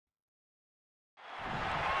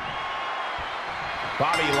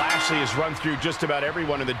Bobby Lashley has run through just about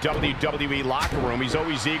everyone in the WWE locker room. He's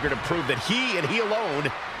always eager to prove that he and he alone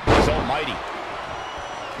is almighty.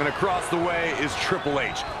 And across the way is Triple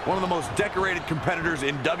H, one of the most decorated competitors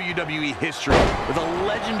in WWE history, with a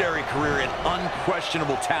legendary career and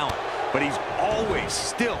unquestionable talent. But he's always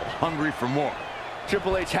still hungry for more.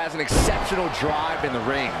 Triple H has an exceptional drive in the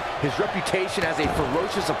ring. His reputation as a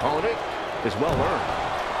ferocious opponent is well earned.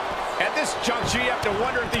 At this juncture, you have to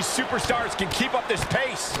wonder if these superstars can keep up this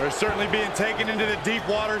pace. They're certainly being taken into the deep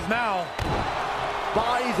waters now.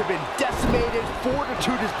 Bodies have been decimated,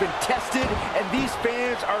 fortitude has been tested, and these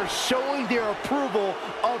fans are showing their approval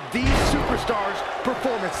of these superstars'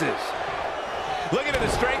 performances. Looking at the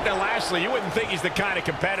strength of Lashley, you wouldn't think he's the kind of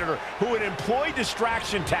competitor who would employ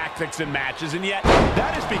distraction tactics in matches, and yet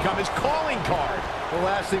that has become his calling card. Well,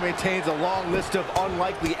 Lashley maintains a long list of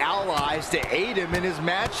unlikely allies to aid him in his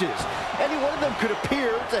matches. Any one of them could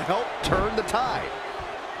appear to help turn the tide.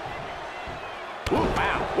 Ooh,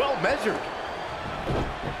 wow, well measured.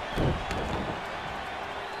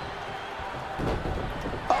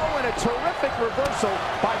 Oh, and a terrific reversal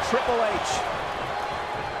by Triple H.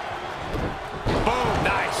 Boom,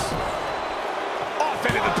 nice. Off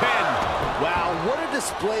into the pin. Wow, what a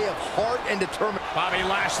display of heart and determination. Bobby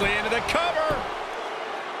Lashley into the cover.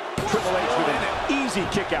 Triple H with an easy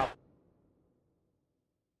kick out.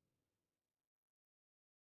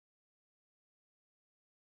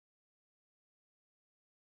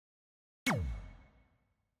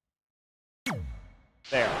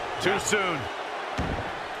 There. Too soon.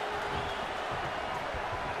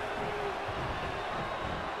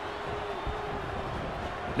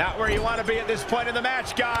 Not where you want to be at this point in the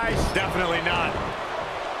match, guys. Definitely not.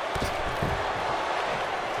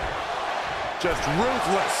 Just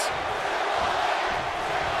ruthless.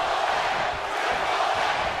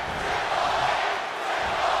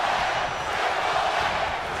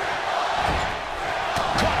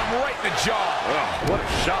 Caught him right in the jaw. Oh, what a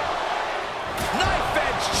shot. Knife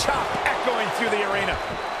edge chop echoing through the arena.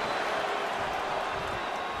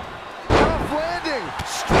 Tough landing.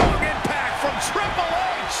 Strong impact from Triple H.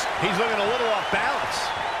 He's looking a little off balance.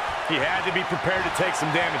 He had to be prepared to take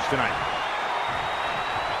some damage tonight.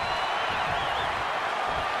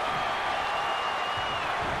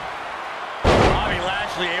 Bobby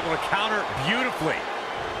Lashley able to counter beautifully.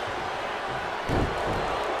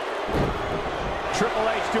 Triple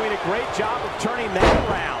H doing a great job of turning that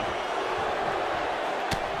around.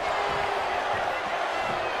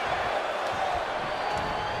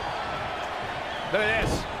 Look at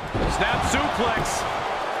this. Snap suplex.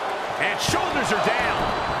 And shoulders are down.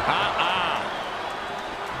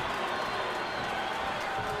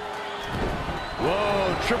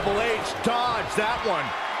 Whoa, Triple H dodged that one.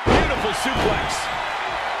 Beautiful suplex.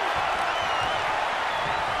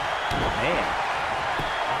 Man.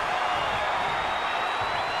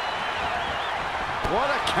 What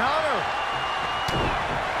a counter.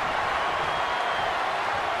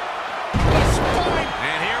 The spine.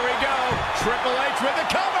 And here we go. Triple H with the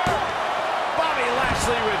cover. Bobby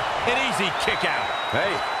Lashley with an easy kick out.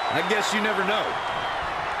 Hey, I guess you never know.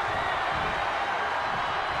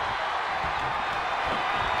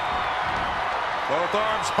 Both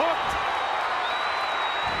arms hooked.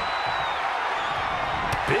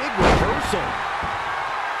 Big reversal.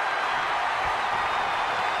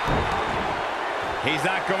 He's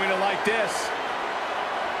not going to like this.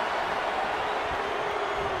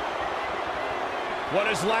 What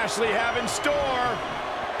does Lashley have in store?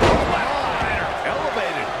 Flatliner.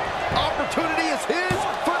 Elevated. Opportunity is his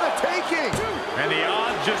for the taking. And the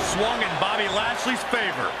odds just swung in Bobby Lashley's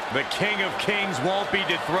favor. The King of Kings won't be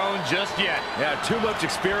dethroned just yet. Yeah, too much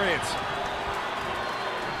experience.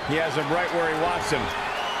 He has him right where he wants him.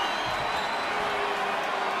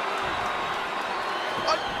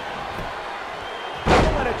 Oh,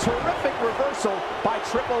 and a terrific reversal by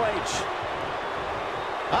Triple H.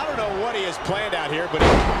 I don't know what he has planned out here, but he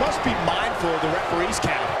must be mindful of the referee's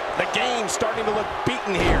count. The game's starting to look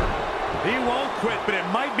beaten here. He won't quit, but it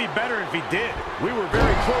might be better if he did. We were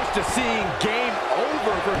very close to seeing game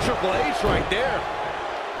over for Triple H right there.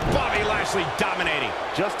 Bobby Lashley dominating.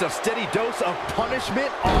 Just a steady dose of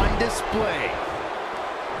punishment on display.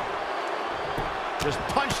 Just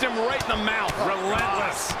punched him right in the mouth.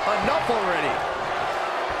 Relentless. Enough already.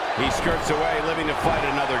 He skirts away, living to fight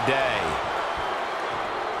another day.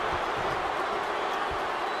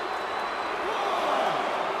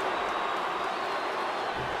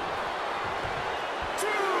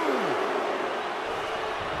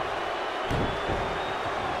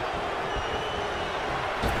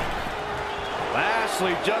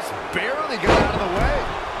 Lashley just barely got out of the way.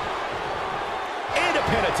 And a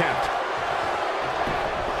pin attempt.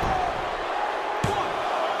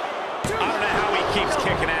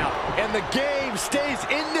 Game stays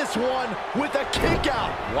in this one with a kick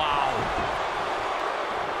out. Wow.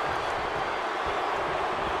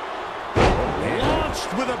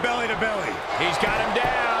 Launched with a belly-to-belly. He's got him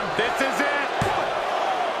down. This is it.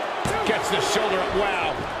 Gets the shoulder up.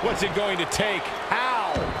 Wow. What's it going to take?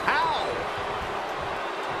 Ow! Ow!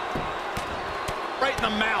 Right in the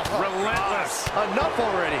mouth. Relentless. Enough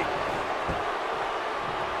already.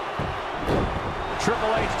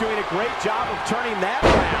 Triple H doing a great job of turning that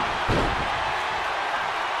around.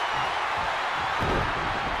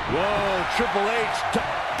 Whoa, Triple H.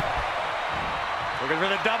 Looking for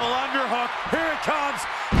the double underhook. Here it comes.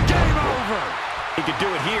 Game over. He could do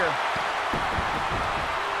it here.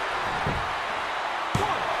 1,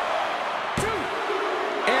 2.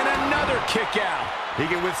 And another kick out. He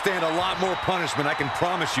can withstand a lot more punishment, I can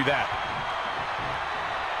promise you that.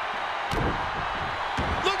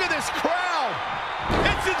 Look at this crowd.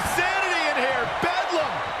 It's insanity in here.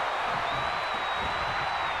 Bedlam.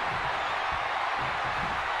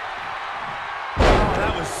 Oh,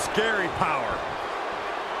 that was scary power.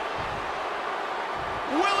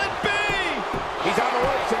 Will it be? He's on the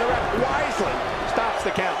ropes and the ref wisely stops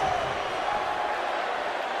the count.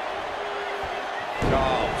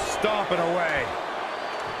 Oh, stomping away.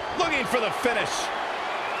 Looking for the finish.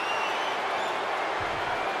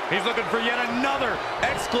 He's looking for yet another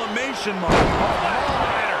exclamation mark. Oh,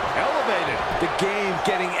 Elevated. The Game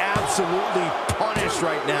getting absolutely punished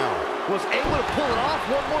right now. Was able to pull it off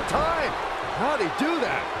one more time. How'd he do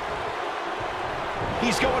that?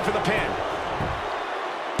 He's going for the pin.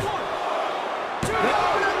 1, 2.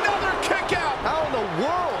 And another kick out. How in the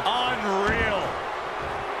world? Unreal.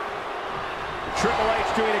 Triple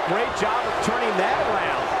H doing a great job of turning that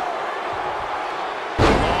around.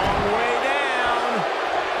 Long way down.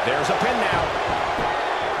 There's a pin now.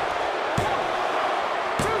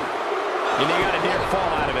 1, 2. And he got a near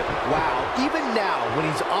fall out of it. Wow, even now, when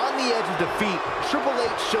he's on the edge of defeat, Triple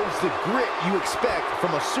H shows the grit you expect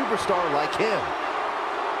from a superstar like him.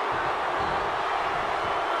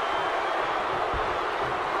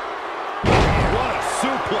 What a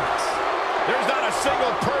suplex. There's not a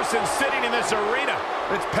single person sitting in this arena.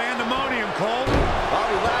 It's pandemonium, Cole.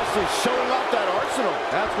 Bobby Lashley showing off that arsenal.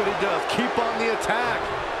 That's what he does. Keep on the attack.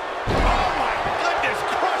 Oh my goodness,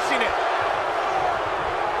 crushing it.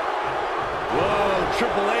 Whoa,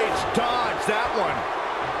 Triple H dodged that one.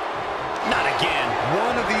 Not again.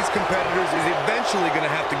 One of these competitors is eventually going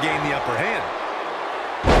to have to gain the upper hand.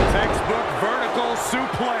 Textbook vertical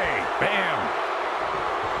suplex. Bam.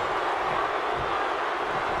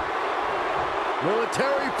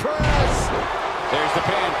 Military press. There's the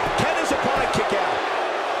pin. Can his opponent kick out?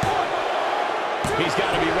 He's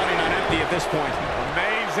got to be running on empty at this point.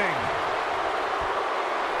 Amazing.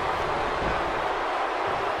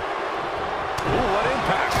 Ooh, what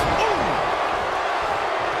impact. Ooh.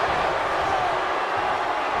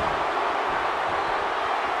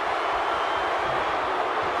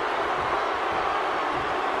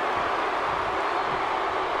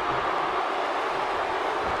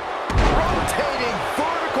 Rotating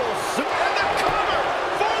vertical super. And the cover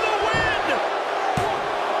for the win.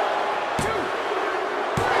 1, 2.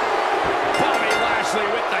 Bobby Lashley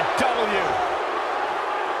with the W.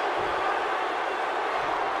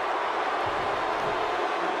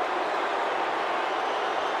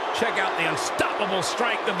 Check out the unstoppable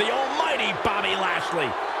strength of the almighty Bobby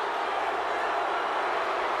Lashley.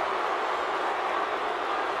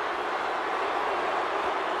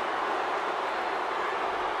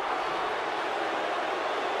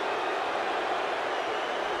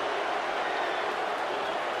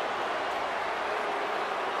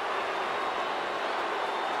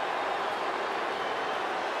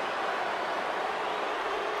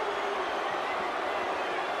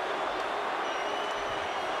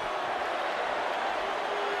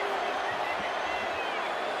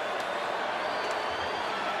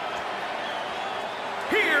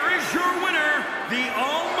 Your winner, the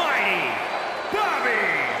almighty Bobby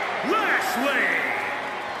Lashley.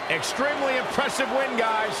 Extremely impressive win,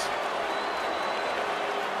 guys.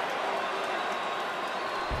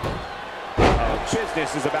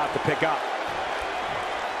 Business is about to pick up.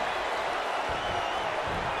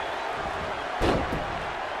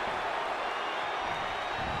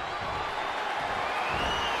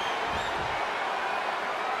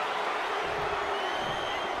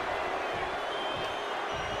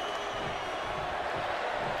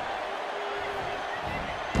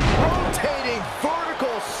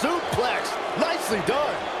 Vertical suplex. Nicely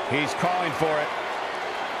done. He's calling for it.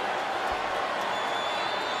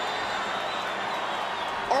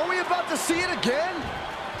 Are we about to see it again?